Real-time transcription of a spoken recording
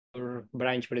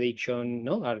branch prediction,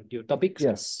 no, are your topics?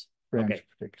 Yes, branch Okay.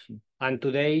 prediction. And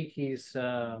today he's,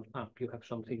 you have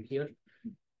something here.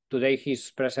 Today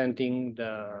he's presenting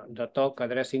the talk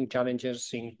addressing challenges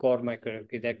in core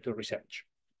microarchitecture research.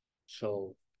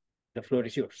 So the floor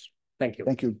is yours. Thank you.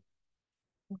 Thank you.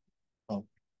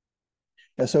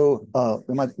 Yeah, so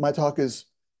my talk is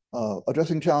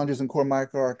addressing challenges in core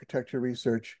microarchitecture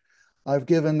research. I've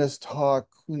given this talk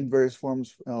in various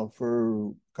forms for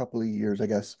a couple of years, I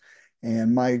guess.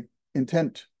 And my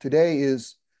intent today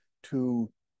is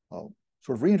to sort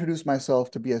of reintroduce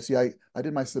myself to BSC. I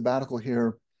did my sabbatical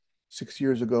here 6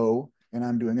 years ago, and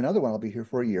I'm doing another one. I'll be here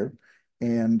for a year.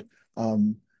 And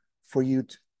for you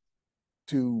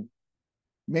to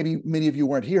maybe many of you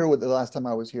weren't here with the last time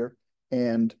I was here,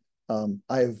 and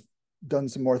I've done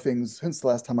some more things since the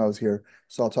last time I was here,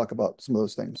 so I'll talk about some of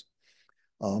those things.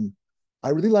 I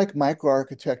really like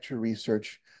microarchitecture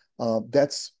research.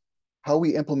 That's how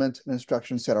we implement an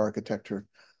instruction set architecture.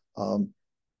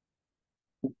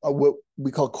 What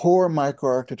we call core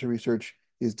microarchitecture research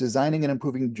is designing and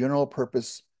improving general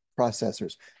purpose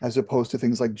processors, as opposed to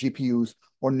things like GPUs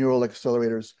or neural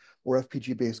accelerators or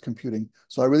FPGA-based computing.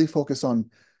 So I really focus on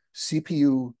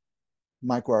CPU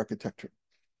microarchitecture.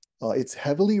 It's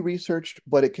heavily researched,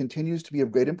 but it continues to be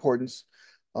of great importance.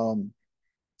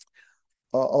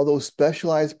 Although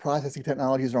specialized processing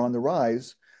technologies are on the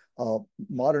rise,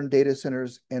 modern data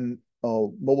centers and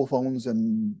mobile phones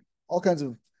and all kinds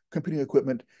of computing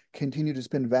equipment continue to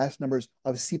spend vast numbers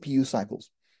of CPU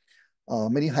cycles.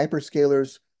 Many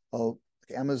hyperscalers, like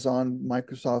Amazon,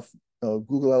 Microsoft,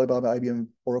 Google, Alibaba, IBM,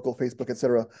 Oracle, Facebook,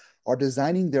 etc., are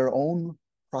designing their own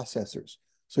processors.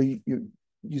 So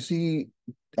you see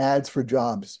ads for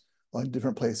jobs on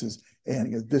different places,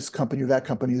 and this company or that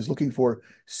company is looking for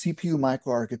CPU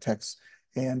microarchitects,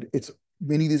 and it's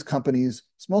many of these companies,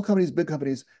 small companies, big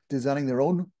companies, designing their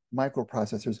own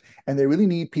microprocessors, and they really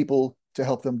need people to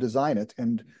help them design it.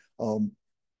 And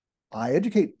I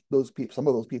educate those people, some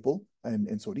of those people,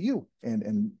 and so do you,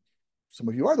 and some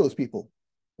of you are those people.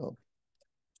 So,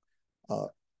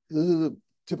 this is a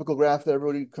typical graph that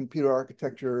every computer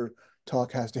architecture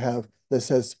talk has to have that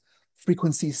says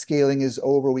frequency scaling is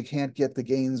over. We can't get the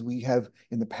gains we have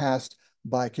in the past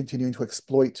by continuing to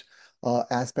exploit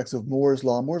aspects of Moore's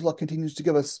law. Moore's law continues to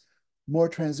give us more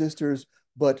transistors,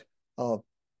 but no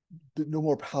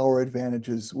more power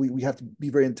advantages. We have to be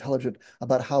very intelligent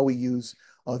about how we use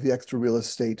the extra real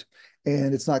estate.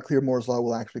 And it's not clear Moore's law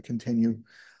will actually continue.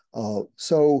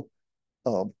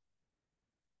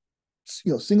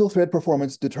 Single thread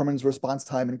performance determines response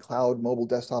time in cloud, mobile,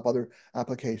 desktop, other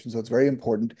applications. So it's very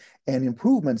important. And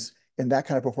improvements in that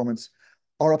kind of performance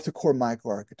are up to core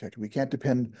microarchitecture. We can't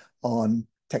depend on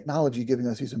technology giving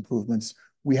us these improvements.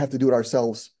 We have to do it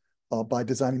ourselves by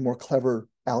designing more clever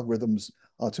algorithms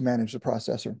to manage the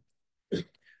processor.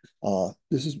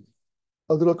 This is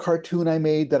a little cartoon I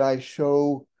made that I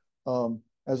show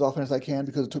as often as I can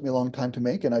because it took me a long time to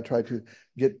make, and I try to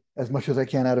get as much as I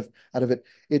can out of it.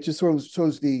 It just sort of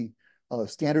shows the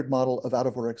standard model of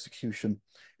out-of-order execution.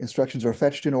 Instructions are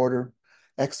fetched in order,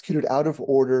 executed out of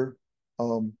order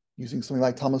using something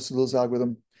like Thomas Sewell's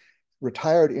algorithm,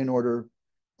 retired in order,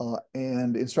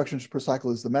 and instructions per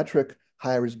cycle is the metric,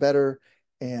 higher is better.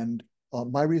 And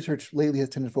my research lately has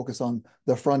tended to focus on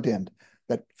the front end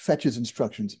that fetches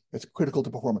instructions. It's critical to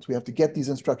performance. We have to get these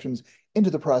instructions into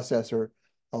the processor,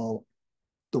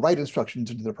 the right instructions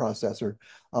into the processor,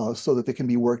 so that they can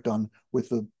be worked on with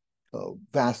the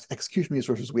vast execution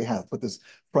resources we have. But this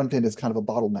front end is kind of a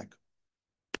bottleneck.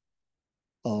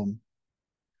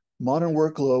 Modern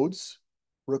workloads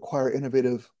require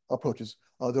innovative approaches.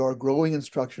 There are growing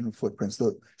instruction footprints.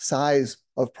 The size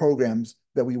of programs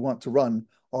that we want to run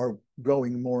are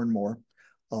growing more and more.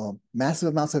 Massive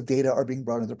amounts of data are being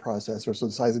brought into the processor, so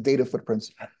the size of data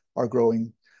footprints are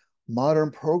growing. Modern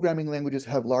programming languages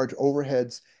have large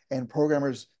overheads, and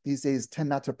programmers these days tend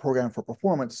not to program for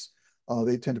performance.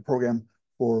 They tend to program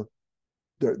for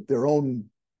their own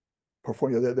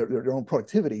their own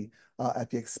productivity at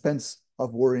the expense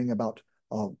of worrying about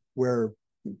where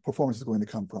performance is going to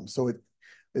come from. So it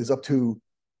is up to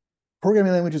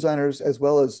programming language designers as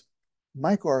well as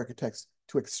microarchitects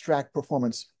to extract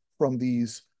performance from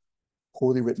these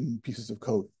poorly written pieces of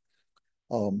code.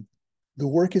 The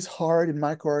work is hard in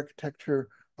microarchitecture.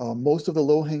 Most of the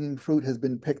low-hanging fruit has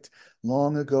been picked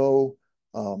long ago.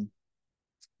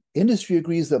 Industry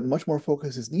agrees that much more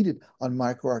focus is needed on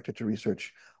microarchitecture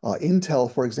research.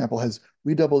 Intel, for example, has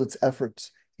redoubled its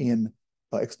efforts in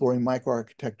exploring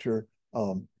microarchitecture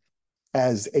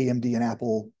as AMD and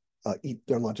Apple eat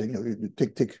their lunch.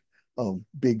 Take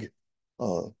big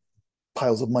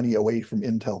piles of money away from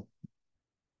Intel.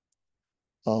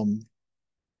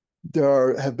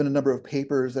 There have been a number of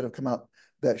papers that have come out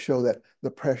that show that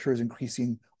the pressure is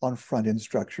increasing on front-end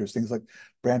structures, things like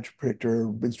branch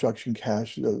predictor, instruction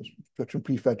cache, instruction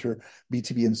prefetcher,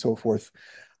 BTB, and so forth.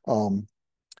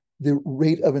 The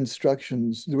rate of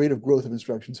instructions, the rate of growth of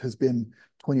instructions has been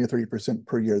 20 or 30%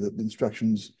 per year. The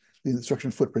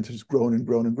instruction footprint has grown and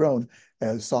grown and grown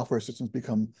as software systems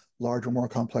become larger, more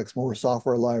complex, more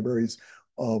software libraries,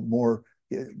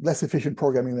 less efficient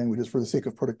programming languages for the sake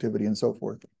of productivity and so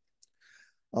forth.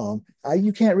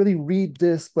 You can't really read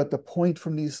this, but the point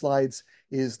from these slides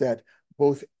is that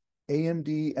both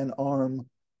AMD and ARM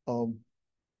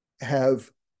have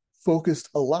focused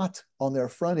a lot on their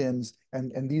front ends,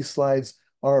 and these slides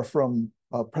are from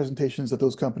presentations that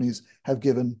those companies have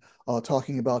given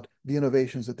talking about the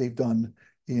innovations that they've done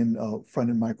in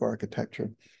front-end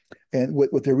microarchitecture. And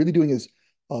what they're really doing is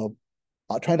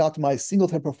trying to optimize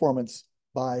single-thread performance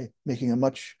by making a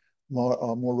much more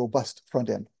robust front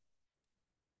end.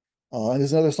 And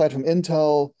there's another slide from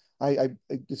Intel.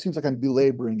 It seems like I'm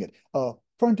belaboring it.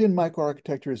 Front-end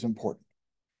microarchitecture is important.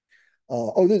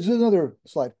 There's another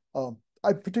slide.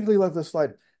 I particularly love this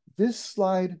slide. This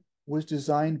slide was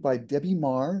designed by Debbie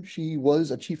Marr. She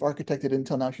was a chief architect at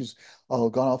Intel. Now she's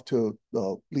gone off to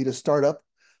lead a startup,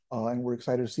 and we're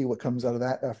excited to see what comes out of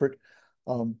that effort.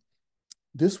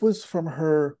 This was from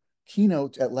her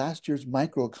keynote at last year's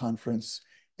Micro conference.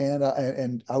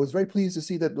 And I was very pleased to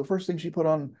see that the first thing she put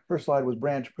on her slide was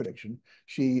branch prediction.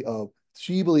 She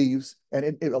believes,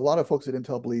 and a lot of folks at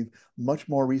Intel believe, much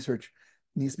more research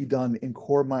needs to be done in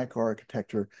core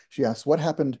microarchitecture. She asks, what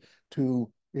happened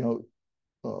to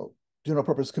general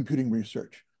purpose computing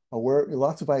research, where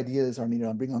lots of ideas are needed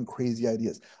on bringing on crazy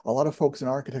ideas. A lot of folks in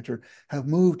architecture have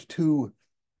moved to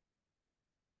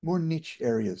more niche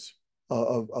areas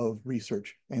of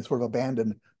research and sort of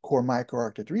abandoned core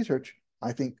microarchitecture research,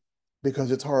 I think,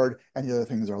 because it's hard and the other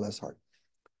things are less hard.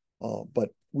 But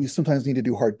we sometimes need to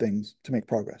do hard things to make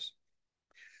progress.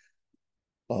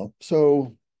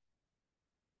 So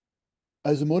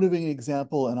as a motivating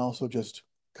example, and also just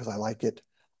because I like it,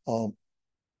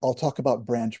 I'll talk about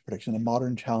branch prediction and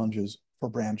modern challenges for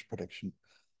branch prediction.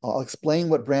 I'll explain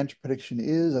what branch prediction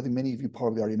is. I think many of you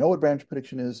probably already know what branch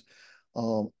prediction is.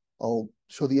 I'll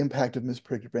show the impact of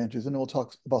mispredicted branches, and then we'll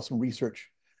talk about some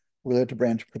research related to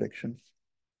branch prediction.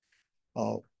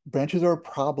 Branches are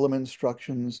problem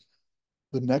instructions.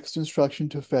 The next instruction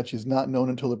to fetch is not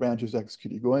known until the branch is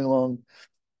executed. You're going along,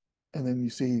 and then you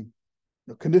see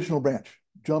conditional branch,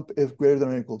 jump if greater than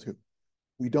or equal to.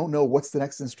 We don't know what's the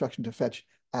next instruction to fetch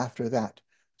after that.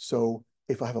 So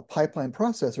if I have a pipeline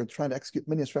processor trying to execute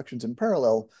many instructions in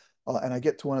parallel, and I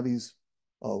get to one of these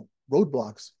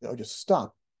roadblocks, I'll just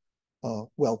stop.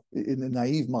 Well, in a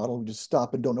naive model, we just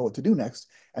stop and don't know what to do next,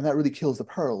 and that really kills the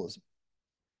parallelism.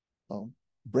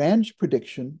 Branch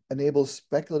prediction enables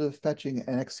speculative fetching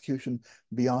and execution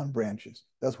beyond branches.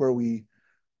 That's where we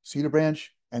seed a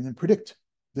branch and then predict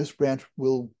this branch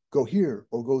will go here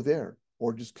or go there,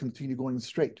 or just continue going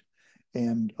straight,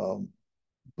 and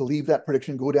believe that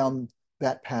prediction, go down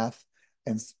that path,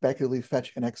 and speculatively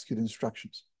fetch and execute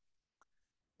instructions.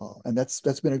 And that's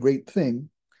been a great thing,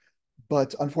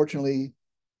 but unfortunately,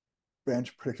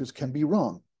 branch predictors can be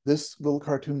wrong. This little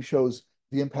cartoon shows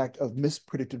the impact of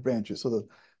mispredicted branches. So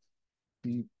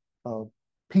the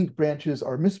pink branches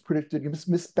are mispredicted,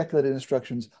 misspeculated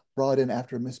instructions brought in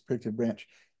after a mispredicted branch,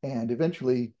 and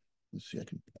eventually, let's see, I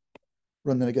can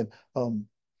run that again. All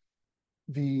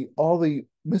the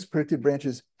mispredicted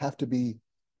branches have to be,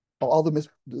 all the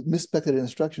misspeculated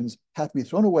instructions have to be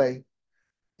thrown away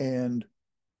and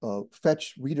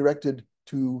fetch redirected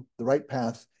to the right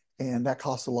path, and that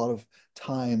costs a lot of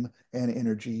time and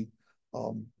energy.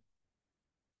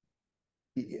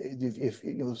 If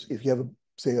you have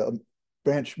say a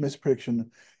branch misprediction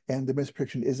and the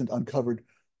misprediction isn't uncovered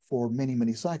for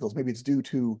many cycles, maybe it's due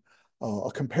to a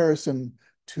comparison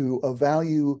to a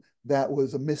value that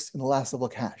was a miss in the last level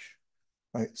cache,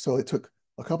 right? So it took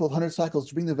a couple of hundred cycles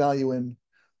to bring the value in,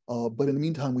 but in the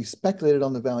meantime, we speculated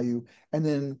on the value, and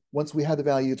then once we had the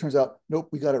value, it turns out, nope,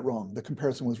 we got it wrong. The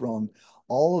comparison was wrong.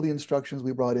 All of the instructions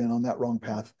we brought in on that wrong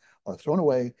path are thrown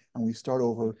away, and we start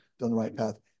over down the right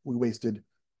path. We wasted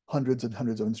hundreds and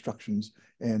hundreds of instructions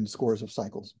and scores of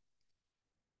cycles.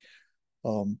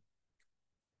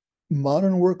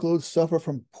 Modern workloads suffer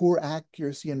from poor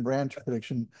accuracy in branch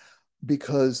prediction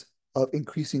because of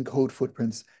increasing code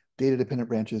footprints, data-dependent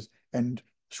branches, and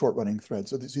short-running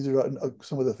threads. So these are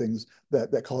some of the things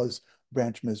that cause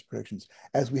branch mispredictions.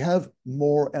 As we have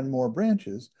more and more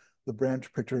branches, the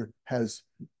branch predictor has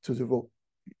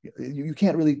you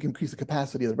can't really increase the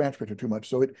capacity of the branch predictor too much,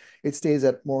 so it stays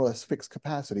at more or less fixed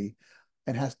capacity.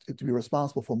 and has to be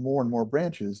responsible for more and more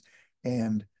branches,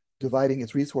 and dividing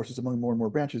its resources among more and more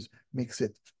branches makes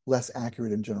it less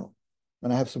accurate in general.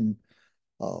 And I have some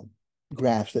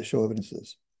graphs that show evidence of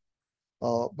this.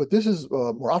 But this is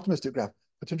a more optimistic graph,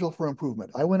 potential for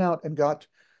improvement. I went out and got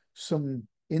some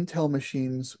Intel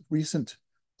machines, recent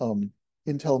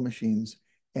Intel machines,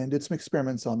 and did some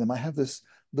experiments on them. I have this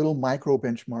little micro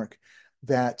benchmark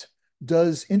that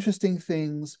does interesting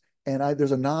things, and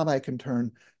there's a knob I can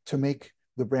turn to make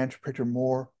the branch predictor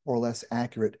more or less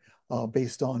accurate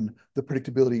based on the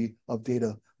predictability of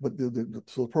data. But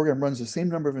so the program runs the same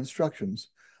number of instructions,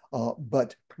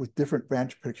 but with different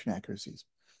branch prediction accuracies.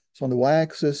 So on the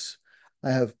y-axis,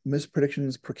 I have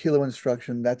mispredictions per kilo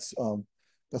instruction. That's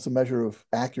a measure of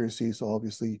accuracy. So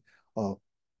obviously,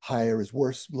 higher is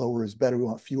worse, lower is better. We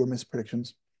want fewer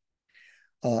mispredictions.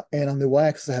 And on the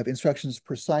y-axis, I have instructions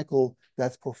per cycle.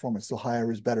 That's performance. So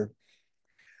higher is better.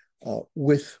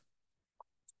 With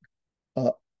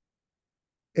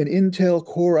an Intel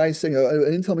Core i7,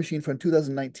 an Intel machine from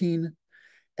 2019,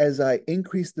 as I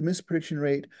increase the misprediction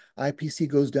rate, IPC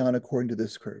goes down according to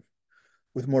this curve.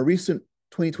 With more recent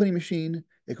 2020 machine,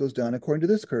 it goes down according to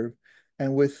this curve.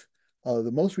 And with the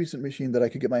most recent machine that I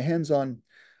could get my hands on,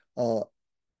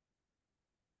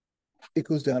 it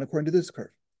goes down according to this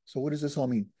curve. So what does this all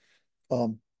mean?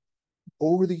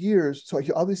 Over the years, so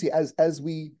obviously as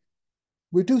we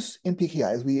reduce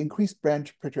MPKI, as we increase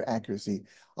branch predictor accuracy,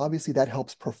 obviously that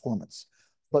helps performance.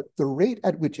 But the rate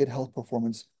at which it helps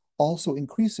performance also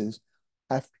increases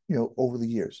after, over the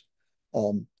years.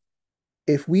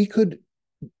 If we could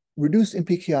reduce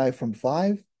MPKI from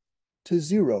 5 to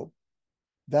 0,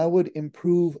 that would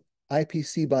improve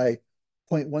IPC by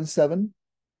 0.17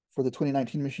 for the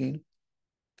 2019 machine,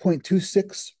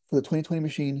 0.26 for the 2020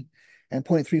 machine, and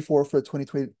 0.34 for the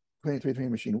 2023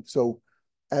 machine. So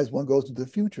as one goes into the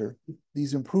future,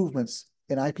 these improvements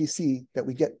in IPC that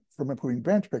we get from improving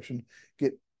branch prediction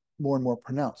get more and more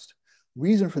pronounced.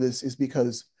 Reason for this is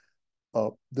because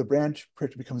the branch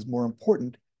predictor becomes more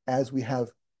important as we have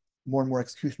more and more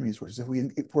execution resources. If we,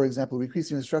 for example, increase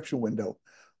the instruction window,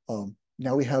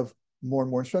 now we have more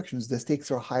and more instructions. The stakes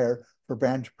are higher for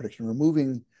branch prediction.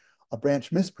 Removing a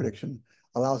branch misprediction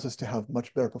allows us to have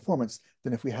much better performance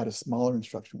than if we had a smaller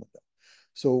instruction window.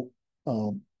 So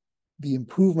the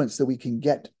improvements that we can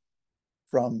get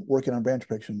from working on branch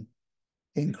prediction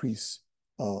increase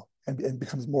and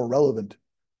becomes more relevant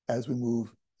as we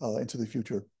move into the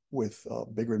future with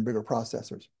bigger and bigger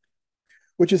processors,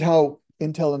 which is how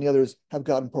Intel and the others have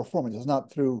gotten performance. It's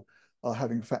not through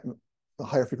having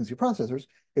higher frequency processors,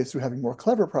 it's through having more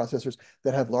clever processors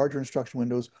that have larger instruction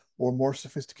windows or more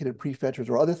sophisticated prefetchers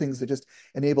or other things that just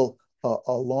enable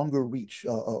a longer reach,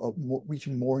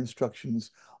 reaching more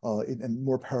instructions and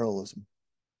more parallelism.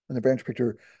 And the branch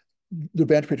predictor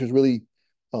is really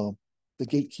the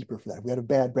gatekeeper for that. If we had a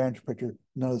bad branch predictor,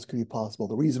 none of this could be possible.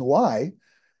 The reason why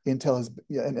Intel has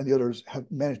and the others have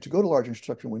managed to go to large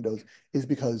instruction windows is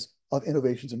because of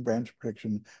innovations in branch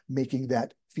prediction, making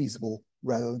that feasible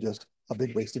rather than just a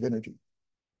big waste of energy.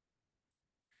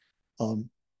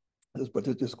 But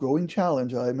this growing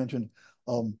challenge, I mentioned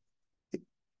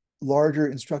larger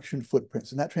instruction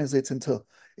footprints, and that translates into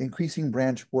increasing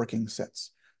branch working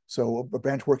sets. So a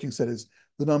branch working set is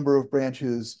the number of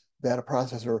branches that a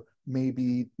processor may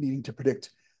be needing to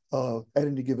predict at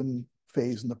any given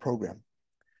phase in the program.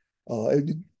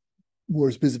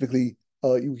 More specifically,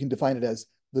 you can define it as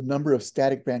the number of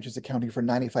static branches accounting for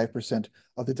 95%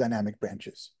 of the dynamic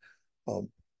branches.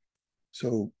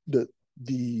 So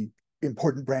the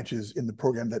important branches in the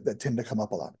program that tend to come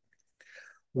up a lot.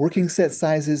 Working set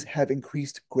sizes have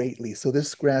increased greatly. So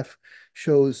this graph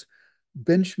shows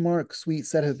benchmark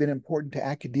suites that have been important to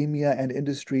academia and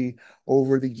industry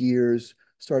over the years,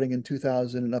 starting in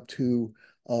 2000 and up to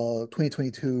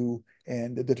 2022,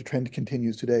 and the trend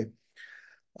continues today.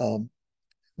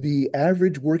 The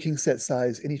average working set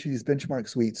size in each of these benchmark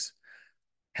suites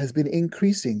has been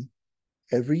increasing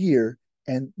every year,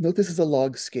 and note this is a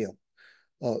log scale.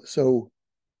 So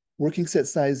working set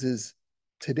sizes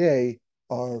today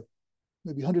are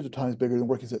maybe hundreds of times bigger than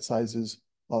working set sizes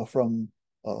from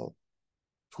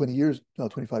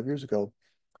 25 years ago,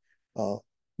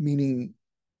 meaning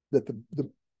that the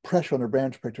pressure on the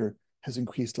branch predictor has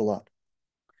increased a lot.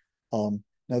 Now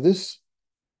this,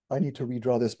 I need to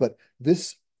redraw this, but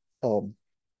this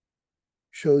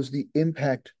shows the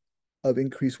impact of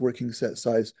increased working set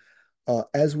size.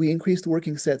 As we increase the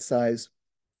working set size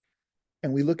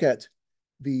and we look at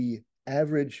the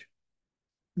average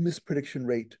misprediction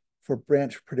rate for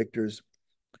branch predictors,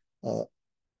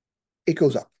 it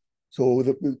goes up.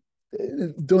 So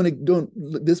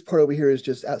don't, this part over here is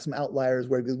just some outliers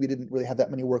where we didn't really have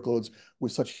that many workloads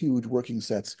with such huge working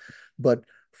sets. But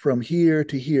from here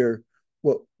to here,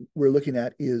 what we're looking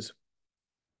at is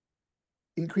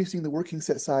increasing the working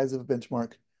set size of a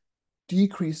benchmark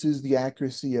decreases the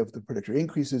accuracy of the predictor,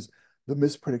 increases the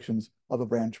mispredictions of a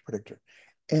branch predictor.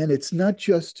 And it's not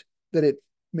just that it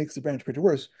makes the branch predictor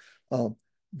worse.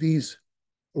 These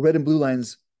red and blue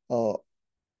lines are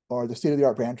the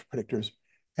state-of-the-art branch predictors.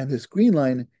 And this green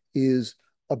line is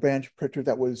a branch predictor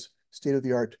that was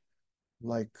state-of-the-art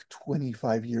like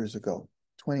 25 years ago,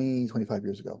 25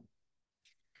 years ago.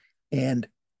 And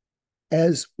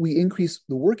as we increase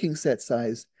the working set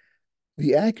size,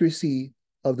 the accuracy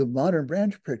of the modern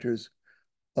branch predictors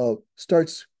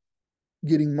starts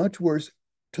getting much worse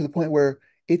to the point where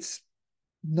it's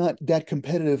not that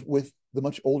competitive with the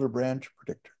much older branch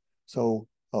predictor. So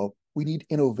we need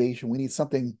innovation. We need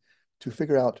something to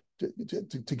figure out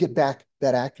to get back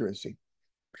that accuracy.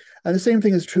 And the same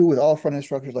thing is true with all front-end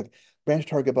structures like branch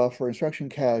target buffer, instruction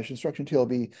cache, instruction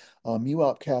TLB,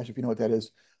 mu-op cache, if you know what that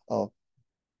is.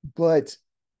 But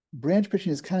branch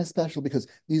prediction is kind of special because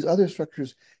these other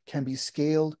structures can be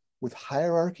scaled with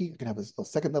hierarchy. You can have a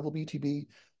second level BTB,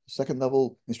 second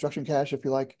level instruction cache, if you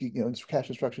like, cache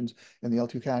instructions in the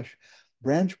L2 cache.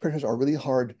 Branch predictors are really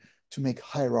hard to make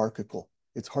hierarchical.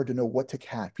 It's hard to know what to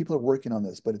cache. People are working on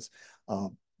this, but it's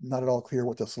not at all clear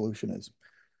what the solution is.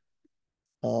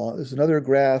 There's another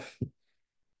graph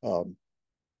that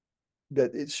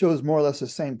it shows more or less the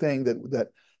same thing, that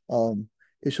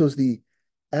it shows the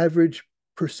average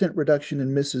percent reduction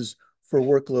in misses for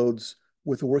workloads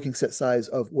with a working set size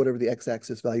of whatever the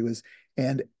x-axis value is.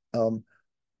 And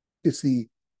it's the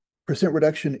percent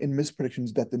reduction in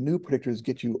mispredictions that the new predictors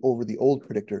get you over the old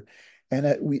predictor. And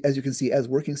as you can see, as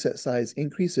working set size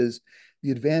increases,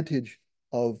 the advantage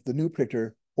of the new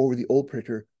predictor over the old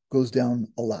predictor goes down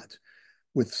a lot.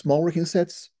 With small working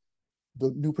sets,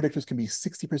 the new predictors can be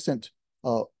 60%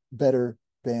 better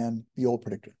than the old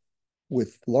predictor.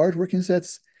 With large working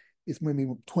sets, it's maybe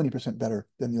 20% better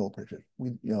than the old predictor.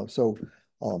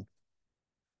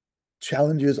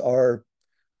 Challenges are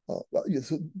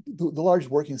so the large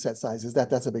working set size is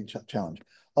that's a big challenge.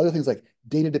 Other things like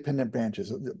data dependent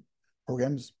branches.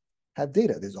 Programs have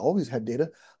data. There's always had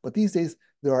data, but these days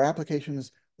there are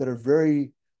applications that are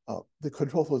the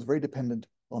control flow is very dependent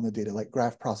on the data, like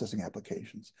graph processing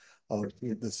applications.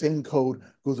 The same code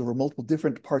goes over multiple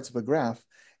different parts of a graph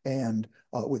and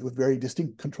with very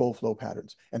distinct control flow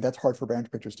patterns. And that's hard for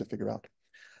branch predictors to figure out.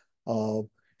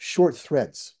 Short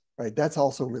threads, right? That's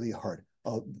also really hard.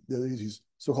 There's these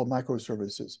so-called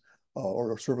microservices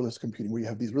or serverless computing where you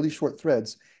have these really short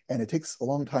threads, and it takes a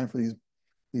long time for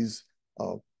these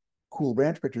cool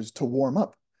branch predictors to warm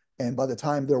up. And by the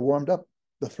time they're warmed up,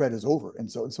 the thread is over.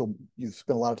 And so you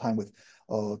spend a lot of time with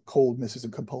cold misses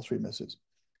and compulsory misses.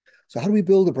 So how do we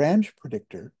build a branch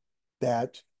predictor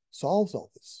that solves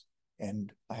all this?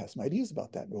 And I have some ideas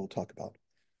about that we'll talk about.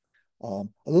 A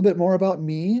little bit more about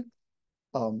me.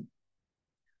 My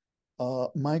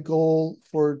goal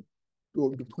for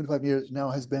 25 years now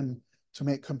has been to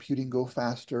make computing go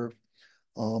faster.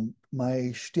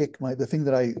 My shtick, the thing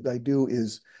that I do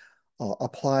is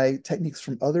apply techniques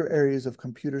from other areas of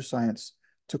computer science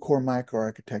to core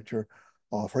microarchitecture.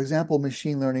 For example,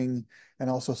 machine learning and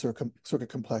also circuit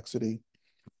complexity.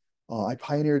 I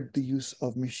pioneered the use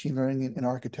of machine learning in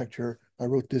architecture. I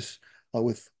wrote this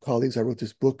with colleagues. I wrote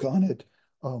this book on it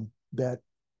that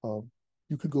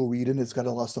you could go read, and it's got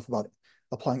a lot of stuff about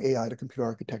applying AI to computer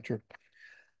architecture.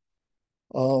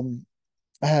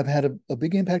 I have had a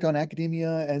big impact on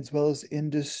academia as well as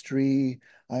industry.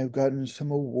 I've gotten some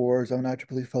awards. I'm an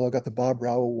IEEE fellow. I got the Bob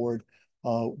Rao Award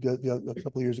a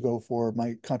couple of years ago for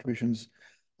my contributions.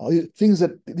 These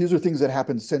are things that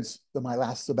happened since my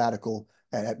last sabbatical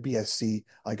at BSc.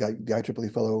 I got the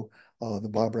IEEE fellow, the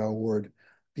Bob Rao Award,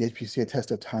 the HPCA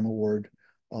Test of Time Award.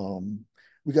 I'll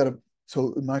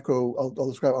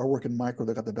describe our work in micro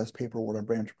that got the best paper award on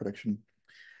branch prediction.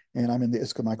 And I'm in the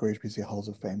ISCA Micro HPC Halls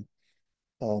of Fame.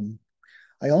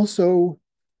 I also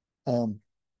have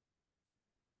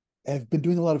been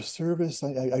doing a lot of service.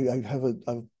 I have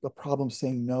a problem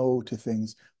saying no to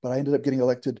things, but I ended up getting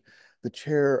elected the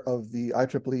chair of the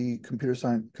IEEE Computer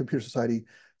Society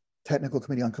Technical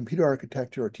Committee on Computer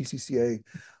Architecture, or TCCA.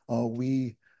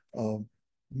 We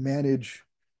manage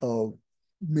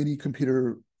many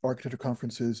computer architecture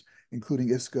conferences, including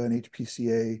ISCA and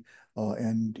HPCA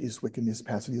and ISWIC and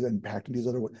ISPAS and PACT and these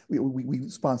other ones. We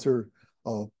sponsor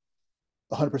 100%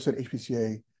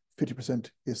 HPCA, 50%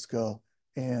 ISCA,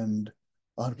 and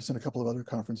 100% a couple of other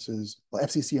conferences,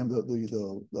 FCCM,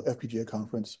 the FPGA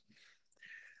conference.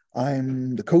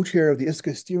 I'm the co-chair of the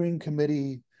ISCA steering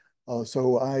committee.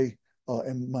 So I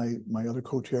and my other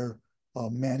co-chair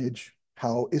manage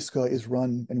how ISCA is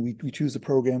run, and we choose the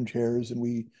program chairs and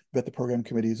we vet the program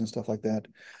committees and stuff like that.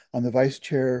 I'm the vice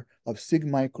chair of SIG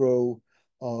Micro,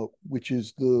 which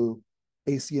is the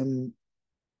ACM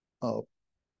uh,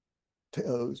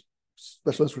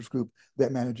 special interest group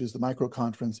that manages the micro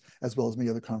conference as well as many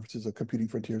other conferences, a Computing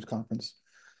Frontiers conference.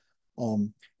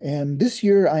 And this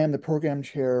year I am the program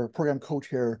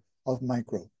co-chair of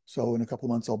Micro. So in a couple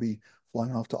of months, I'll be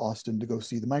flying off to Austin to go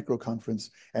see the Micro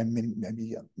conference, and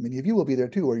many of you will be there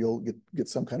too, or you'll get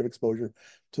some kind of exposure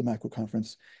to the Micro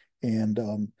conference. And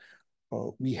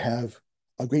we have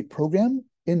a great program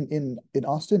in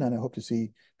Austin, and I hope to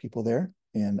see people there,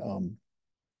 and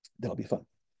that'll be fun.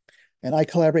 And I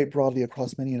collaborate broadly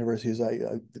across many universities.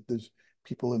 There's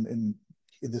people in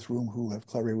this room who have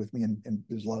collaborated with me, and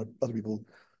there's a lot of other people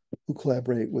who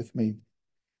collaborate with me.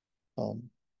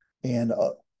 And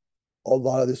a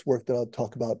lot of this work that I'll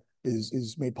talk about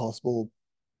is made possible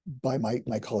by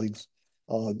my colleagues,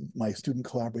 my student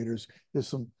collaborators. There's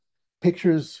some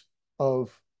pictures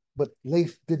of, but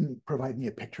Leif didn't provide me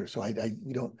a picture, so I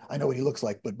know what he looks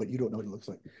like, but you don't know what he looks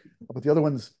like. But the other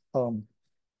ones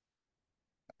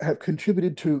have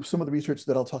contributed to some of the research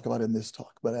that I'll talk about in this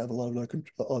talk, but I have a lot of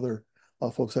other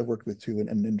folks I've worked with too,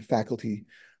 and faculty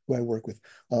who I work with.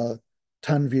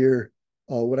 Tanvir,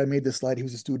 when I made this slide, he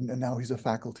was a student, and now he's a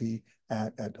faculty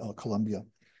at Columbia.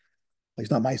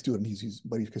 He's not my student, he's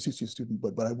a student,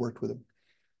 but I worked with him.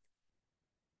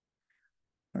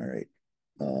 All right.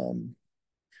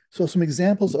 So some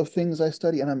examples of things I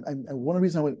study, and one of the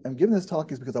reasons I'm giving this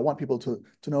talk is because I want people to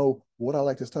know what I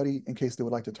like to study in case they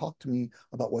would like to talk to me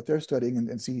about what they're studying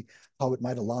and see how it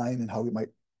might align and how we might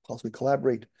possibly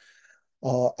collaborate.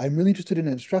 I'm really interested in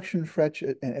instruction fetch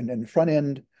and front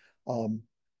end.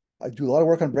 I do a lot of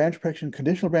work on branch prediction,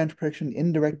 conditional branch prediction,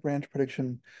 indirect branch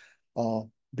prediction,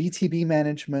 BTB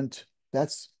management.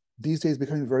 That's these days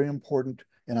becoming very important,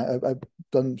 and I've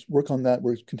done work on that.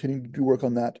 We're continuing to do work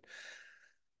on that.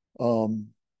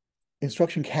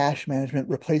 Instruction cache management,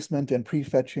 replacement, and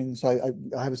prefetching. So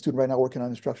I have a student right now working on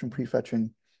instruction prefetching,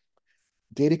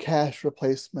 data cache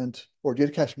replacement or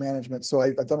data cache management. So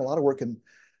I've done a lot of work in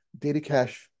data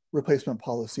cache replacement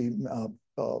policy, and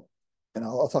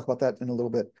I'll talk about that in a little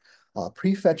bit.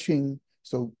 Prefetching,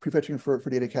 so prefetching for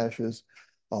data caches.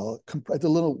 I did a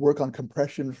little work on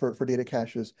compression for data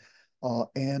caches,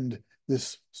 and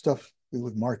this stuff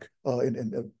with Mark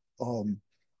and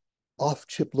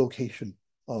off-chip location,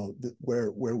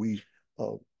 where we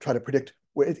try to predict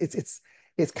where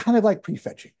it's kind of like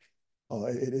prefetching.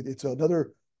 It's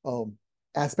another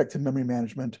aspect to memory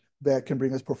management that can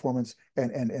bring us performance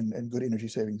and good energy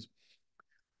savings.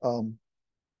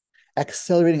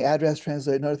 Accelerating address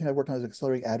translation. Another thing I've worked on is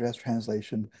accelerating address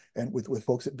translation, and with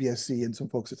folks at BSC and some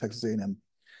folks at Texas A&M.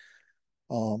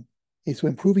 So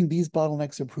improving these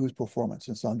bottlenecks improves performance,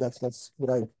 and so that's what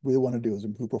I really want to do, is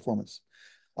improve performance.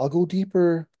 I'll go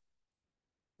deeper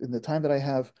in the time that I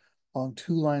have on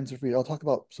two lines of read. I'll talk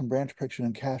about some branch prediction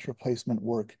and cache replacement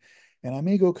work, and I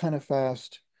may go kind of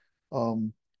fast,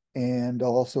 and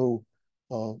I'll also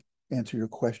answer your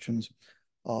questions.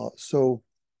 So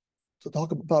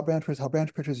talk about branch predictors, how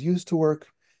branch predictors used to work,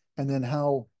 and then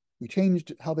how we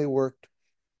changed how they worked.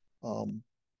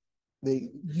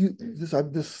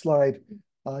 This slide,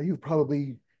 you've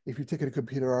probably, if you've taken a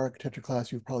computer architecture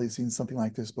class, you've probably seen something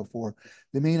like this before.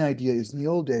 The main idea is, in the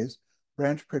old days,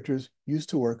 branch predictors used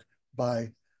to work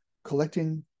by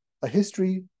collecting a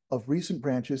history of recent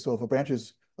branches. So if a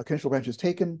conditional branch is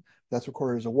taken, that's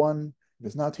recorded as a 1. If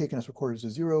it's not taken, it's recorded as a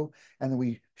 0. And then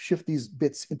we shift these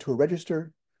bits into a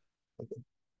register,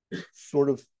 sort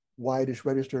of wide-ish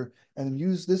register, and then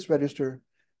use this register,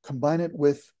 combine it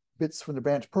with bits from the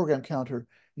branch program counter,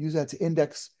 use that to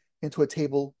index into a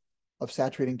table of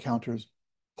saturating counters,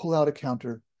 pull out a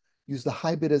counter, use the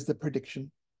high bit as the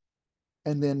prediction,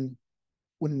 and then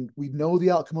when we know the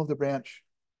outcome of the branch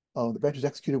is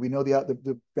executed, we know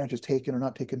the branch is taken or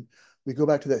not taken, we go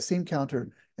back to that same counter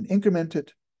and increment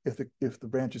it if the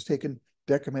branch is taken,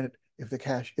 decrement it if the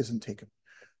cache isn't taken.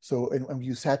 So, and we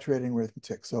use saturating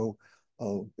arithmetic. So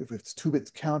if it's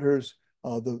 2-bit counters,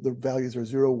 the values are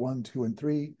 0, 1, 2, and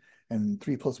 3, and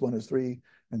 3 plus 1 is 3,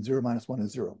 and 0 minus 1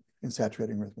 is 0 in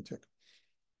saturating arithmetic.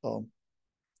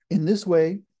 In this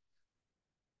way,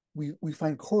 we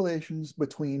find correlations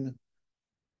between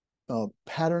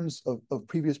patterns of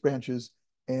previous branches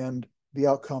and the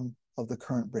outcome of the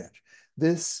current branch.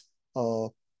 This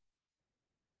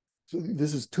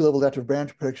is two-level adaptive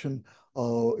branch prediction.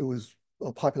 It was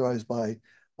popularized by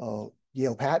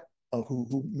Yale Pat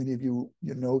who many of you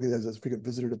know as a frequent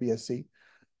visitor to BSC.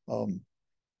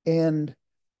 And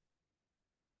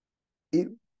it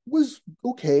was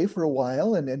okay for a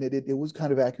while, and it was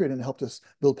kind of accurate and helped us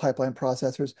build pipeline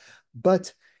processors,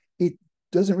 but it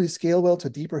doesn't really scale well to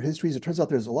deeper histories. It turns out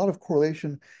there's a lot of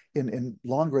correlation in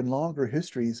longer and longer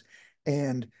histories,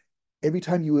 and every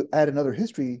time you add another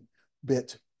history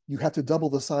bit, you have to double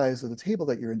the size of the table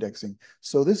that you're indexing.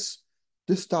 So this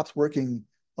stops working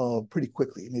pretty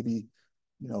quickly, maybe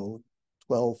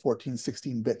 12, 14,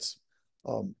 16 bits.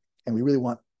 And we really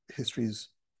want histories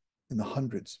in the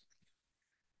hundreds.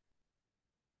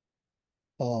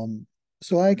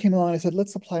 So I came along and I said,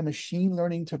 let's apply machine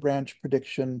learning to branch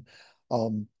prediction.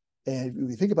 And when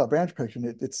we think about branch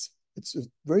prediction, it's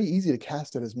very easy to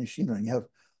cast it as machine learning. You have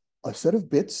a set of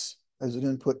bits as an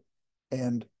input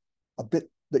and a bit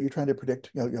that you're trying to predict,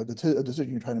 the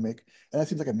decision you're trying to make. And that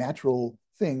seems like a natural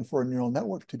thing for a neural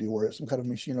network to do, or some kind of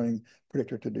machine learning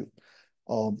predictor to do.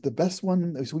 The best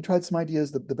one, so we tried some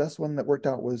ideas. The best one that worked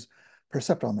out was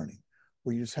perceptron learning,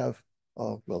 where you just have,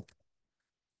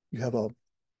 you have a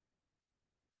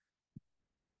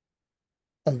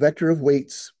vector of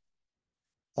weights.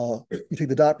 You take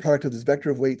the dot product of this vector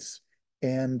of weights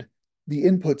and the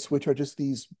inputs, which are just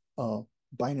these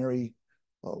binary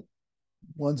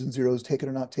ones and zeros, taken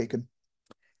or not taken.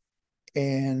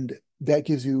 And that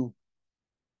gives you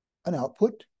an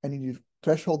output, and you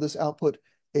threshold this output.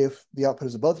 If the output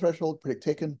is above threshold, predict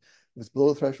taken. If it's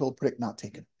below the threshold, predict not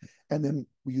taken. And then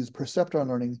we use perceptron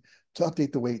learning to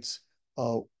update the weights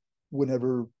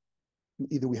whenever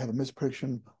either we have a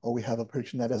misprediction or we have a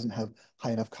prediction that doesn't have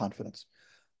high enough confidence.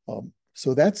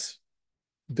 So that's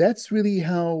really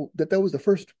how that was the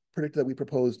first predictor that we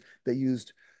proposed that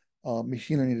used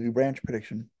machine learning to do branch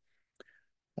prediction.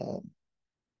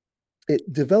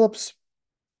 It develops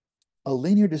a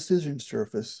linear decision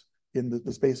surface in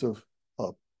the space of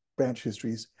branch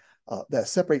histories that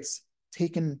separates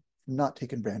taken from not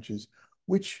taken branches,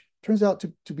 which turns out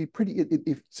to be pretty,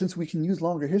 since we can use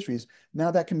longer histories,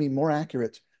 now that can be more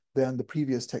accurate than the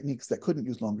previous techniques that couldn't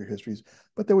use longer histories.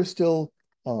 But there was still,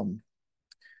 much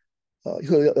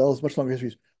longer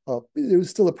histories, there was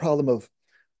still a problem of,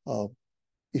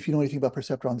 if you know anything about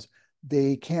perceptrons,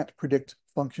 they can't predict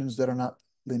functions that are not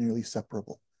linearly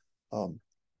separable.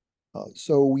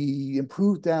 So we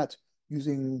improved that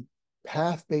using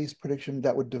path-based prediction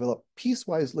that would develop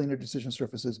piecewise linear decision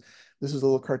surfaces. This is a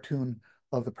little cartoon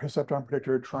of the perceptron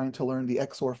predictor trying to learn the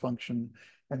XOR function,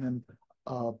 and then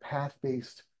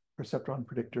path-based perceptron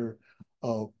predictor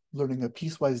learning a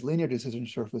piecewise linear decision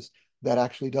surface that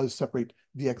actually does separate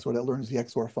the XOR, that learns the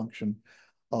XOR function.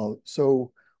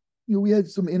 So we had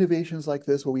some innovations like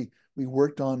this where we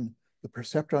worked on the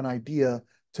perceptron idea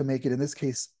to make it, in this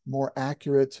case, more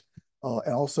accurate.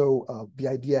 And also the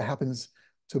idea happens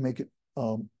to make it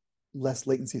less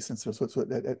latency sensitive, so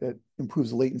it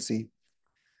improves the latency.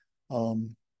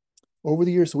 Over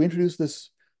the years, so we introduced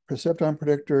this perceptron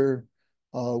predictor.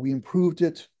 We improved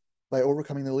it by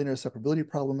overcoming the linear separability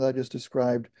problem that I just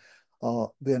described.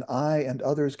 Then I and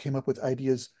others came up with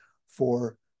ideas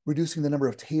for reducing the number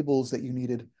of tables that you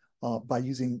needed by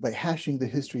hashing the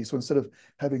history. So instead of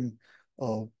having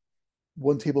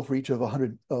one table for each of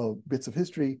 100 bits of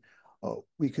history,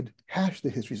 we could hash the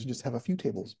histories and just have a few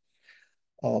tables.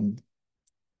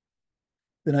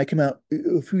 Then I came out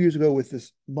a few years ago with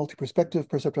this multi-perspective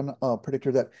perceptron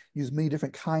predictor that used many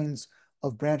different kinds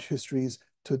of branch histories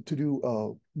to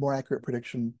do more accurate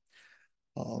prediction.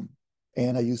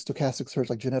 And I used stochastic search,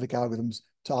 like genetic algorithms,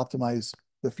 to optimize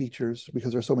the features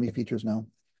because there are so many features now.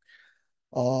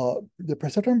 The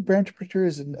perceptron branch predictor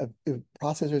is in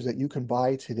processors that you can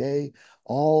buy today.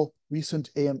 All recent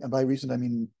and by recent I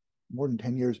mean more than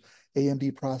 10 years,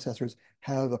 AMD processors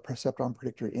have a perceptron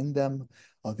predictor in them.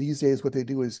 These days, what they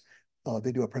do is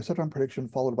they do a perceptron prediction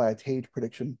followed by a Tage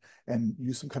prediction and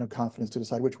use some kind of confidence to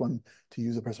decide which one to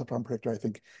use. A perceptron predictor, I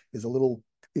think, is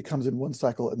it comes in one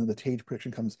cycle, and then the Tage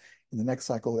prediction comes in the next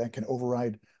cycle and can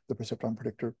override the perceptron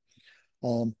predictor.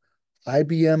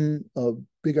 IBM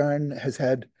Big Iron has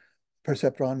had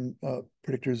perceptron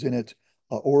predictors in it.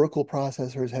 Oracle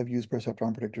processors have used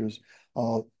perceptron predictors.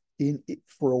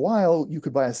 For a while, you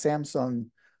could buy a Samsung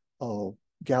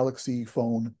Galaxy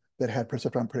phone that had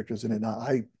perceptron predictors in it. Now,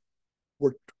 I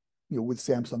worked with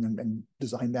Samsung and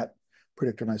designed that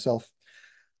predictor myself.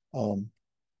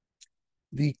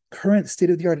 The current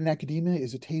state-of-the-art in academia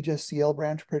is a Tage SCL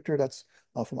branch predictor. That's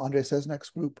from Andrei Sesnak's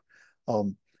group.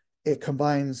 It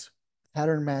combines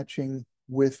pattern matching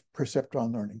with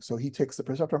perceptron learning. So he takes the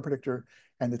perceptron predictor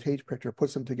and the Tage predictor,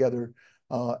 puts them together,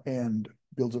 and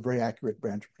builds a very accurate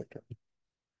branch predictor.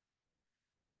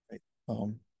 Right.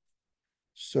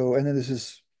 So, and then this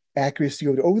is accuracy.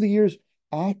 Over the years,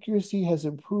 accuracy has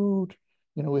improved.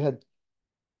 You know, we had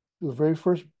the very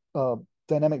first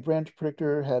dynamic branch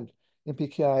predictor had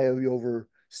MPKI of over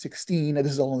 16. And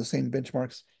this is all on the same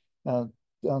benchmarks uh,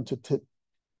 down to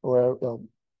or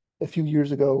a few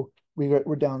years ago,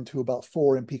 we're down to about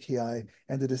 4 MPKI,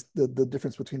 and the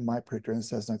difference between my predictor and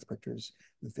Cessna's predictor is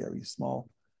very small.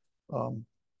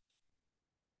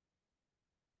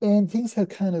 And things have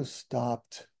kind of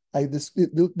stopped.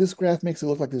 This graph makes it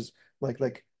look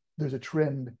like there's a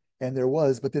trend, and there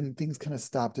was, but then things kind of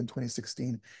stopped in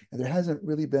 2016, and there hasn't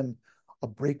really been a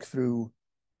breakthrough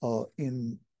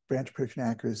in branch prediction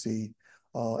accuracy,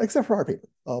 except for our paper.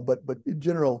 But in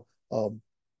general,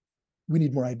 we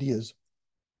need more ideas.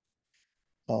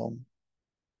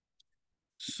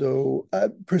 So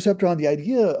perceptron, the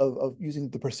idea of using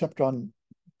the perceptron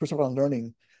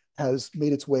learning has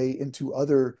made its way into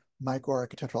other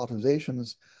microarchitectural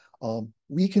optimizations.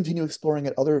 We continue exploring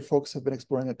it. Other folks have been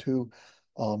exploring it too.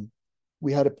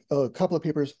 We had a couple of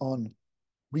papers on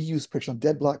reuse prediction,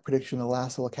 dead block prediction,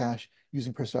 elastic cache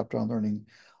using perceptron learning,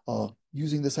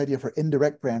 using this idea for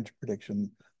indirect branch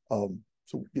prediction.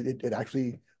 So it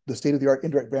actually, the state-of-the-art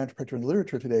indirect branch predictor in the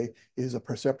literature today is a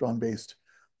perceptron-based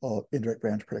indirect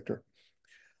branch predictor.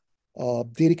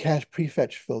 Data cache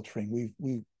prefetch filtering.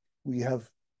 We have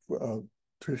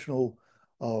traditional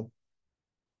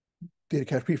data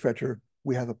cache prefetcher.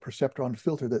 We have a perceptron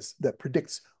filter that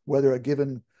predicts whether a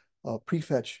given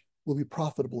prefetch will be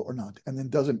profitable or not, and then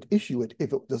doesn't issue it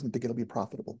if it doesn't think it'll be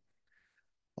profitable.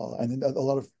 And then a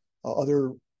lot of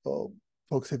other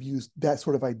folks have used that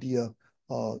sort of idea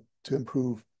to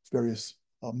improve various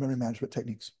memory management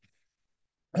techniques.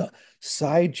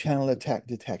 Side channel attack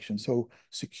detection. So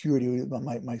security,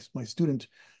 my student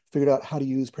figured out how to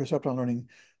use perceptron learning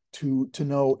to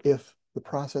know if the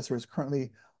processor is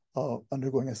currently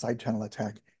undergoing a side channel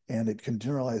attack, and it can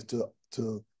generalize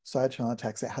to side channel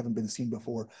attacks that haven't been seen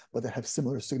before, but that have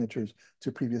similar signatures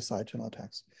to previous side channel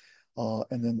attacks.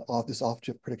 And then this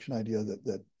off-chip prediction idea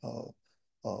that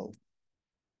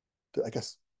I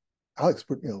guess Alex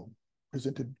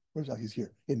presented. Where's Alex? He's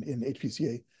here in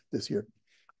HPCA this year.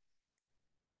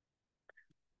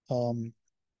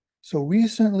 So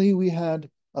recently we had,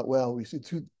 we see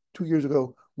two years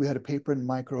ago, we had a paper in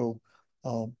Micro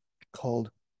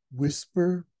called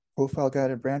Whisper Profile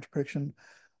Guided Branch Prediction.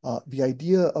 The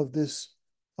idea of this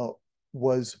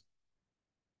was,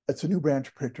 it's a new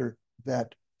branch predictor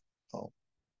that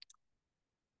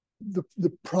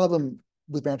the problem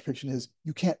with branch prediction is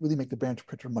you can't really make the branch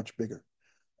predictor much bigger.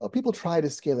 People try to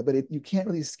scale it, but you can't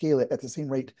really scale it at the same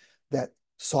rate that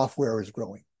software is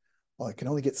growing. It can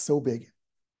only get so big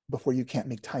before you can't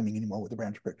make timing anymore with the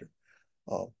branch predictor.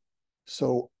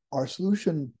 So our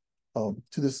solution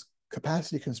to this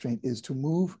capacity constraint is to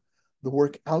move the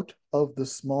work out of the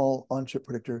small on-chip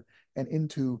predictor and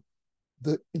into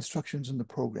the instructions in the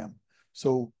program.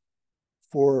 So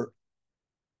for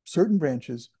certain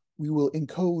branches, we will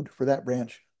encode for that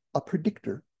branch a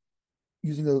predictor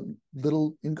using a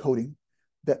little encoding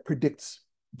that predicts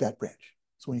that branch.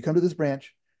 So when you come to this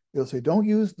branch, it'll say, don't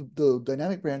use the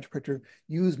dynamic branch predictor,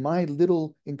 use my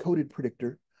little encoded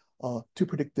predictor to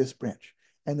predict this branch.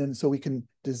 And then so we can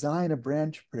design a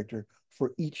branch predictor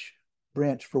for each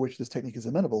branch for which this technique is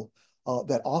amenable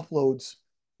that offloads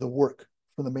the work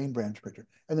from the main branch predictor.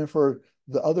 And then for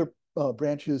the other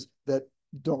branches that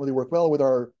don't really work well with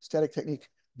our static technique,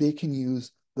 they can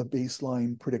use the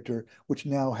baseline predictor, which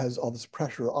now has all this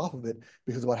pressure off of it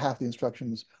because about half the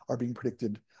instructions are being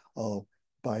predicted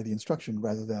by the instruction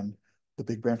rather than the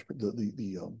big branch,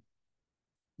 the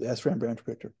SRAM branch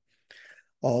predictor.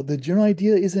 The general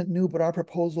idea isn't new, but our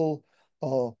proposal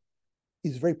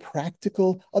is very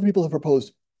practical. Other people have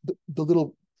proposed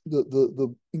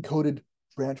the encoded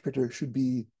branch predictor should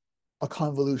be a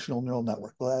convolutional neural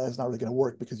network. Well, that's not really going to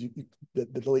work because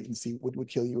the latency would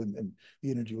kill you and the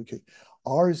energy would kill you.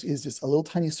 Ours is just a little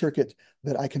tiny circuit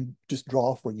that I can just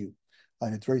draw for you,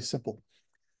 and it's very simple.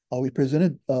 We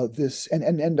presented this,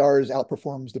 and ours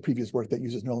outperforms the previous work that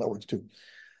uses neural networks too.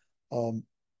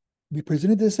 We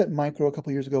presented this at Micro a couple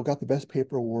of years ago, got the best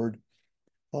paper award,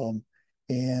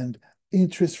 and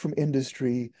interest from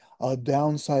industry.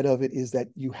 Downside of it is that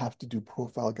you have to do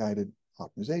profile guided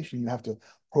optimization. You have to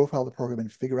profile the program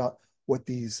and figure out what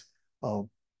these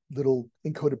little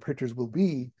encoded predictors will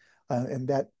be, and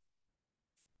that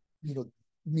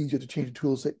means you have to change the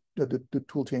tools, the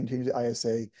tool chain, change the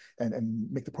ISA, and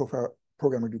make the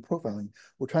programmer do profiling.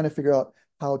 We're trying to figure out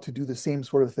how to do the same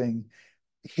sort of thing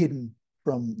hidden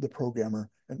from the programmer,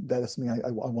 and that is something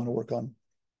I want to work on.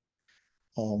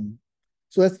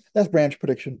 So that's branch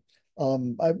prediction.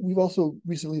 We've also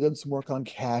recently done some work on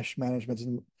cache management,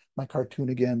 and my cartoon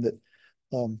again that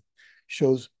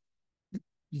shows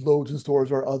loads and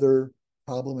stores or other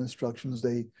problem instructions.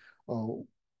 They,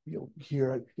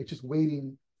 here it's just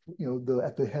waiting,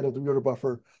 at the head of the reorder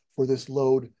buffer for this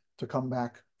load to come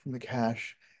back from the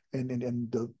cache, and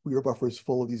the reorder buffer is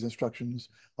full of these instructions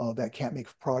that can't make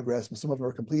progress. And some of them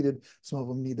are completed, some of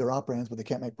them need their operands, but they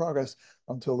can't make progress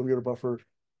until the reorder buffer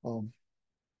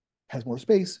has more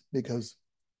space because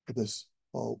of this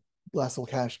last little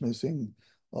cache missing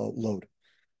load.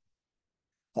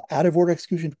 Out of order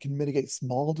execution can mitigate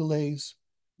small delays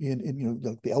in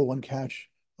the L1 cache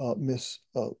miss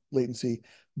latency,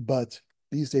 but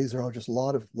these days there are just a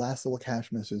lot of last little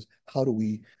cache misses. How do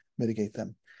we mitigate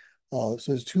them? So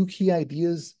there's two key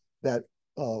ideas that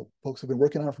folks have been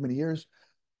working on for many years: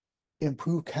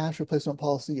 improve cache replacement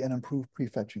policy and improve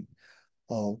prefetching.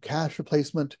 Cache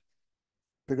replacement,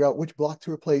 figure out which block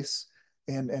to replace,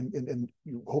 and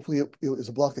hopefully it is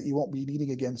a block that you won't be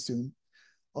needing again soon.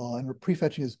 And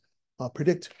prefetching is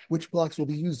predict which blocks will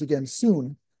be used again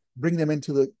soon, bring them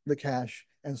into the cache,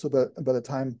 and so that by the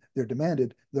time they're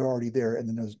demanded, they're already there, and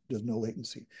then there's no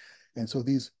latency. And so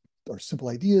these are simple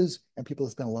ideas, and people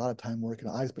have spent a lot of time working.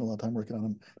 I spent a lot of time working on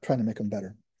them, trying to make them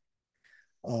better.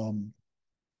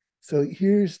 So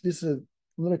this is a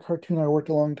little cartoon I worked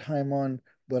a long time on,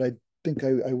 but I think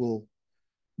I will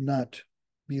not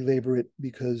belabor it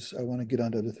because I want to get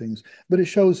onto other things. But it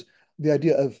shows the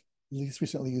idea of least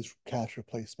recently used cache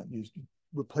replacement.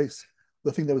 Replace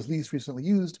the thing that was least recently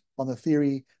used on the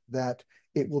theory that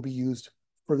it will be used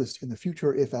furthest in the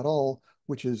future, if at all,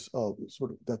 which is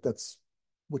sort of that's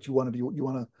what you want to do. You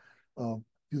want to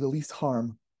do the least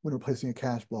harm when replacing a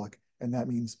cache block, and that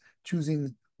means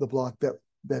choosing the block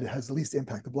that has the least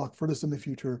impact, the block furthest in the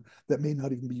future that may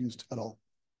not even be used at all.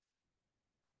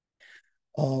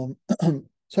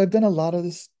 So I've done a lot of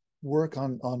this work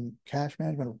on cache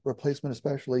management, replacement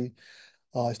especially.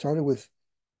 I started with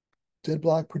dead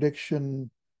block prediction.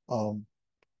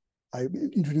 I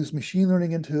introduced machine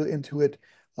learning into it.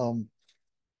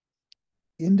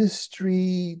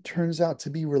 Industry turns out to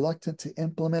be reluctant to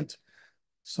implement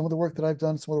some of the work that I've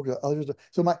done, some of the work that others do.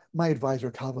 So my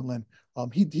advisor, Calvin Lin,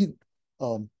 he didn't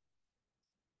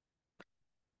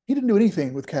do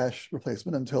anything with cache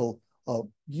replacement until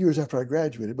years after I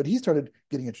graduated, but he started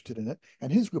getting interested in it,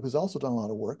 and his group has also done a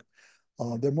lot of work.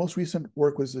 Their most recent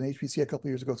work was in HPC a couple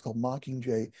of years ago. It's called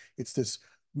Mockingjay. It's this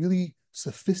really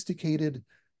sophisticated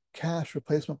cache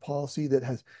replacement policy that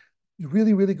has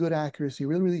really, really good accuracy,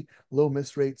 really, really low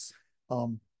miss rates.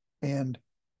 And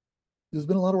there's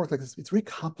been a lot of work like this. It's very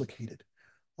complicated.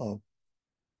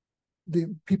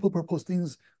 The people propose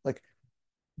things like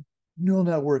neural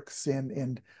networks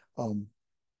and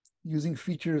using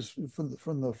features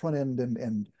from the front end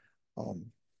and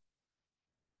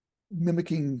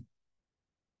mimicking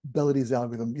Bellidy's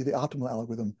algorithm, the optimal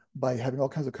algorithm, by having all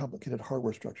kinds of complicated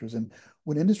hardware structures. And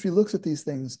when industry looks at these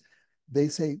things, they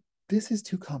say, this is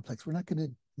too complex. We're not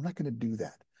going to do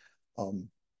that.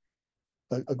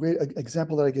 A great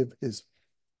example that I give is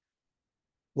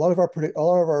all of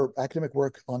our academic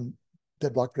work on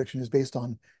dead block prediction is based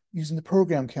on using the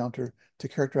program counter to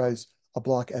characterize a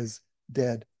block as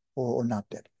dead or not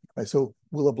dead. Right? So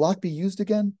will a block be used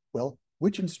again? Well,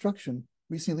 which instruction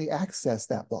recently accessed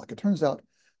that block? It turns out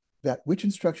that which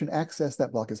instruction accessed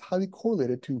that block is highly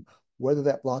correlated to whether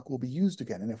that block will be used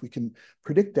again. And if we can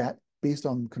predict that based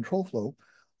on control flow,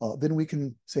 then we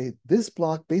can say this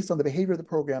block, based on the behavior of the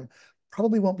program,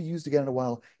 probably won't be used again in a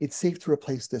while. It's safe to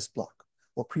replace this block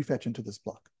or prefetch into this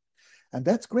block. And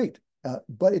that's great.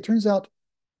 But it turns out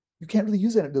you can't really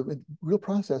use that in real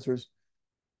processors.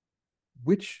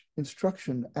 Which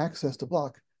instruction accessed a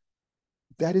block,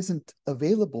 that isn't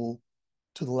available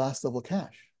to the last level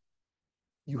cache.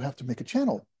 You have to make a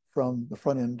channel from the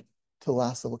front end to the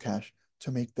last level cache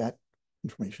to make that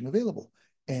information available.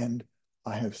 And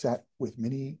I have sat with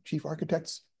many chief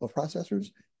architects of processors,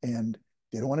 and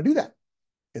they don't want to do that.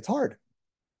 It's hard.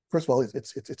 First of all,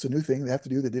 it's a new thing they have to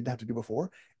do they didn't have to do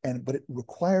before, but it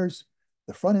requires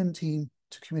the front end team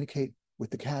to communicate with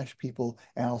the cache people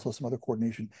and also some other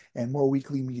coordination and more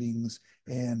weekly meetings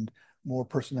and more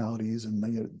personalities. And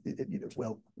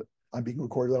well, I'm being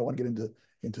recorded. I don't want to get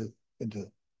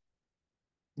into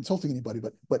insulting anybody,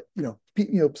 but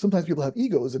sometimes people have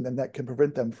egos, and then that can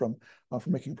prevent them from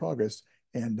making progress.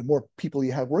 And the more people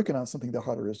you have working on something, the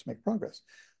harder it is to make progress.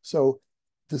 So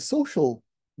the social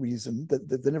reason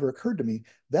that never occurred to me,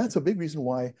 that's a big reason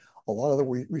why a lot of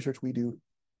the research we do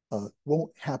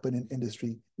won't happen in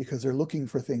industry, because they're looking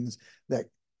for things that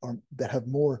have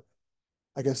more,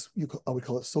 I guess I would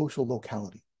call it social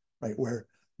locality, right? Where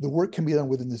the work can be done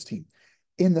within this team.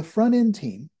 In the front end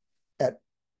team, at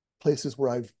places where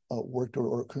I've worked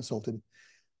or consulted,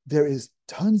 there is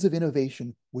tons of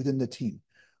innovation within the team.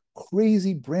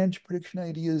 Crazy branch prediction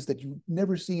ideas that you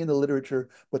never see in the literature,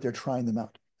 but they're trying them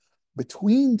out.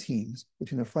 Between teams,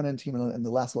 between the front end team and the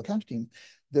last level cache team,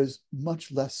 there's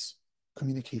much less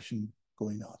communication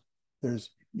going on.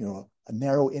 There's a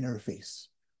narrow interface,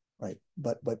 right?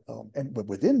 But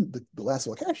within the last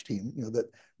level cache team, that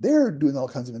they're doing all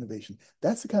kinds of innovation.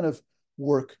 That's the kind of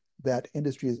work that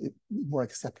industry is more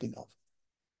accepting of.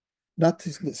 Not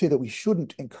to say that we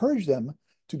shouldn't encourage them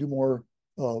to do more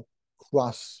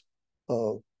cross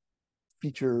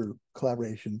feature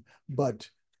collaboration, but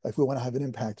if we want to have an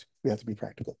impact, we have to be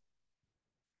practical.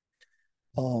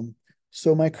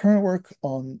 So my current work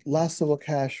on last level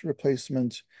cache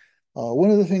replacement, one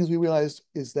of the things we realized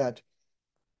is that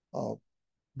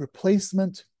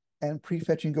replacement and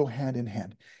prefetching go hand in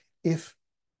hand. If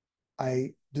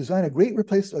I design a great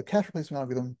cache replacement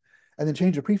algorithm and then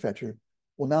change the prefetcher,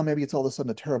 well, now maybe it's all of a sudden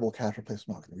a terrible cache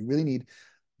replacement algorithm. We really need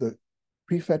the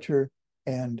prefetcher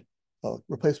and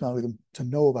replacement algorithm to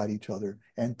know about each other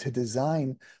and to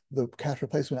design the cache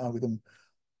replacement algorithm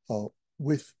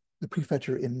with the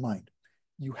prefetcher in mind.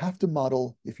 You have to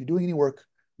model, if you're doing any work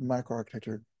in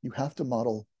microarchitecture, you have to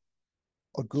model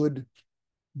a good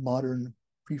modern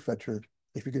prefetcher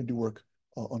if you're going to do work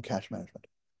on cache management.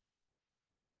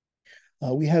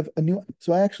 We have a new,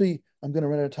 so I'm going to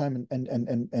run out of time and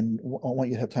I want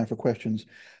you to have time for questions.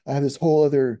 I have this whole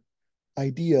other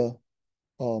idea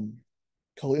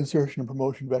called insertion and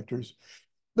promotion vectors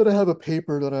that I have a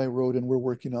paper that I wrote and we're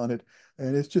working on it.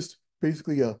 And it's just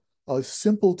basically a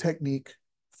simple technique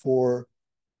for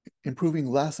improving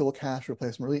last level cache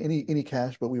replacement, really any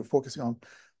cache, but we were focusing on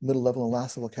middle level and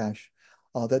last level cache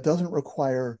that doesn't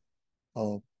require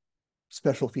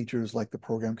special features like the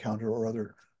program counter or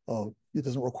other, it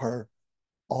doesn't require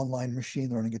online machine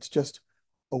learning. It's just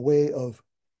a way of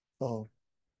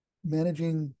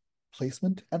managing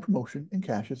placement and promotion in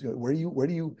caches. Where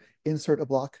do you insert a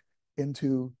block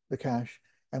into the cache,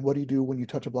 and what do you do when you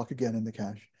touch a block again in the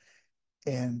cache?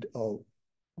 And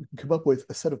we can come up with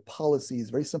a set of policies,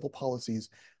 very simple policies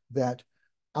that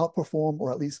outperform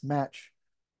or at least match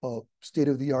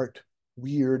state-of-the-art,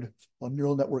 weird,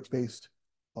 neural network-based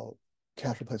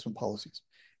cache replacement policies.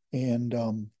 And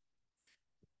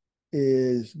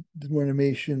is more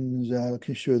animations. I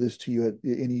can show this to you at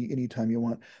any time you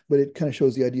want, but it kind of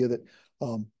shows the idea that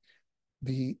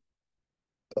the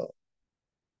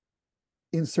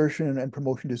insertion and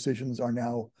promotion decisions are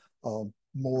now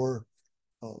more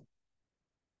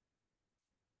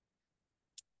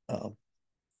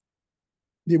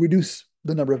they reduce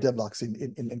the number of deadlocks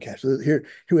in cache. So here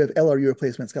we have LRU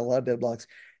replacement. It's got a lot of deadlocks.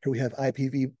 Here we have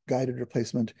IPv guided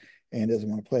replacement, and it doesn't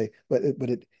want to play, but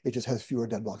it just has fewer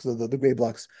deadlocks. So the gray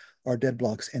blocks are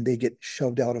deadlocks, and they get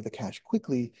shoved out of the cache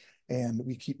quickly, and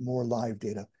we keep more live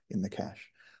data in the cache.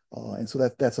 And so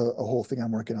that's a whole thing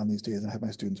I'm working on these days, and I have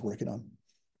my students working on.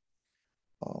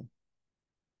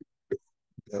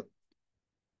 Yep.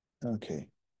 Okay.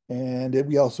 And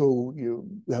we also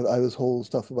have this whole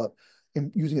stuff about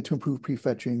using it to improve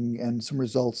prefetching, and some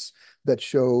results that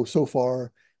show so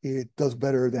far it does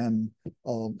better than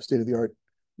state of the art,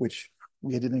 which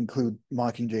we didn't include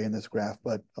Mockingjay in this graph,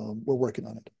 but we're working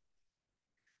on it.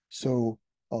 So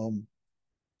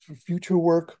for future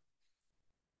work,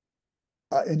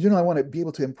 in general, I want to be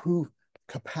able to improve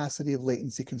capacity of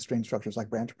latency constrained structures like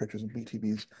branch predictors and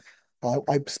BTBs.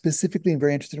 I specifically am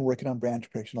very interested in working on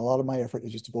branch prediction. A lot of my effort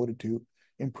is just devoted to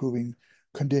improving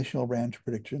conditional branch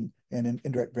prediction and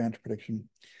indirect branch prediction.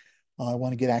 I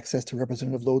want to get access to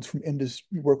representative loads from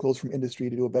workloads from industry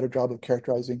to do a better job of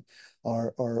characterizing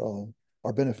our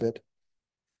benefit.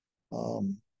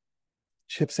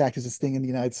 CHIPS Act is this thing in the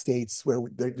United States where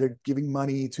they're giving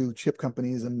money to chip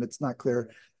companies, and it's not clear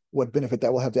what benefit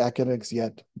that will have to academics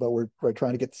yet, but we're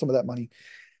trying to get some of that money.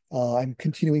 I'm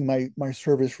continuing my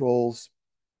service roles.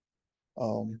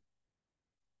 My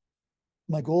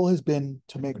goal has been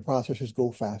to make processors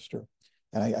go faster.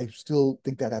 And I still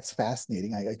think that's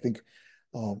fascinating. I think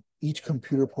each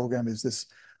computer program is this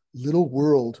little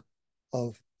world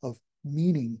of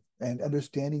meaning, and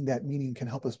understanding that meaning can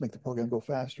help us make the program go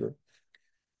faster.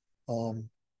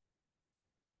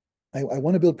 I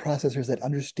want to build processors that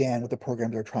understand what the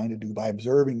programs are trying to do by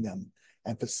observing them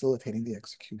and facilitating the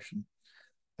execution.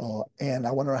 And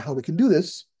I wonder how we can do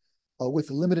this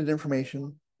with limited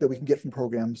information that we can get from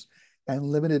programs and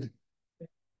limited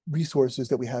resources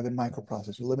that we have in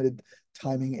microprocessors, limited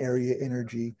timing, area,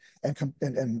 energy, and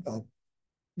the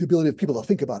ability of people to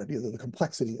think about it, the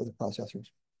complexity of the processors.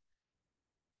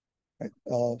 Right.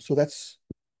 So that's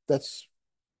that's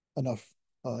enough.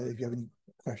 If you have any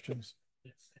questions.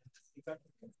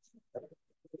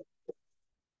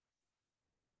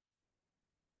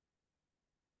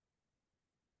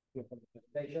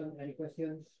 Any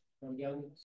questions from the audience?